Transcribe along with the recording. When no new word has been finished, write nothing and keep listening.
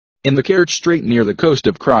In the Kerch Strait near the coast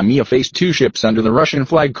of Crimea faced two ships under the Russian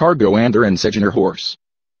flag cargo Andor and Sejner.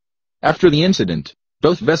 After the incident,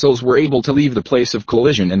 both vessels were able to leave the place of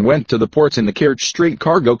collision and went to the ports in the Kerch Strait.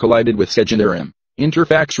 Cargo collided with Sejnerom,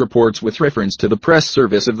 Interfax reports with reference to the press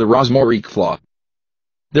service of the Rosmorrechflot.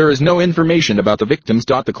 There is no information about the victims.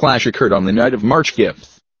 The clash occurred on the night of March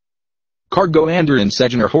 5. Cargo Andor and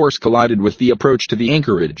Sejner collided with the approach to the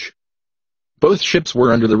Anchorage. Both ships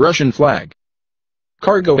were under the Russian flag.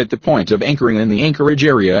 Cargo at the point of anchoring in the Anchorage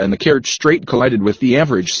area and the Kerch Strait collided with the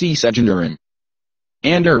average sea Sejnerom.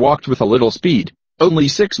 Andor walked with a little speed, only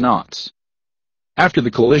 6 knots. After the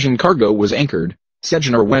collision, cargo was anchored.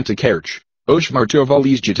 Sejner went to Kerch,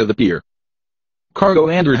 Oshvartovalsja to the pier. Cargo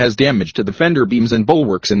Andor has damage to the fender beams and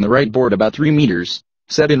bulwarks in the right board about 3 meters,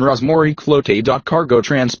 said in Rosmorrechflote. Cargo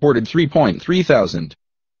transported 3.3 thousand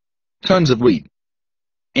tons of wheat.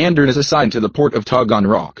 Andor is assigned to the port of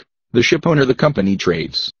Taganrog, the ship owner the company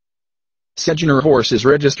trades. Sejner is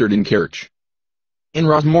registered in Kerch. In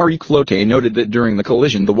Rosmorrechflote noted that during the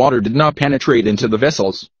collision the water did not penetrate into the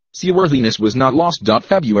vessels. Seaworthiness was not lost.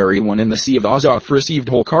 February 1 in the Sea of Azov received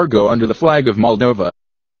whole cargo under the flag of Moldova.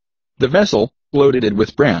 The vessel, loaded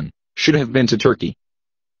with bran, should have been to Turkey.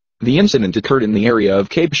 The incident occurred in the area of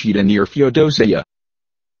Cape Shida near Feodosia.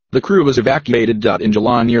 The crew was evacuated. In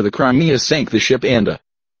July near the Crimea sank the ship and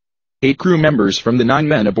 8 crew members from the 9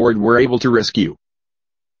 men aboard were able to rescue.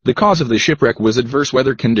 The cause of the shipwreck was adverse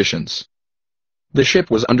weather conditions. The ship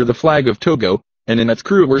was under the flag of Togo, and in its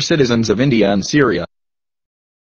crew were citizens of India and Syria.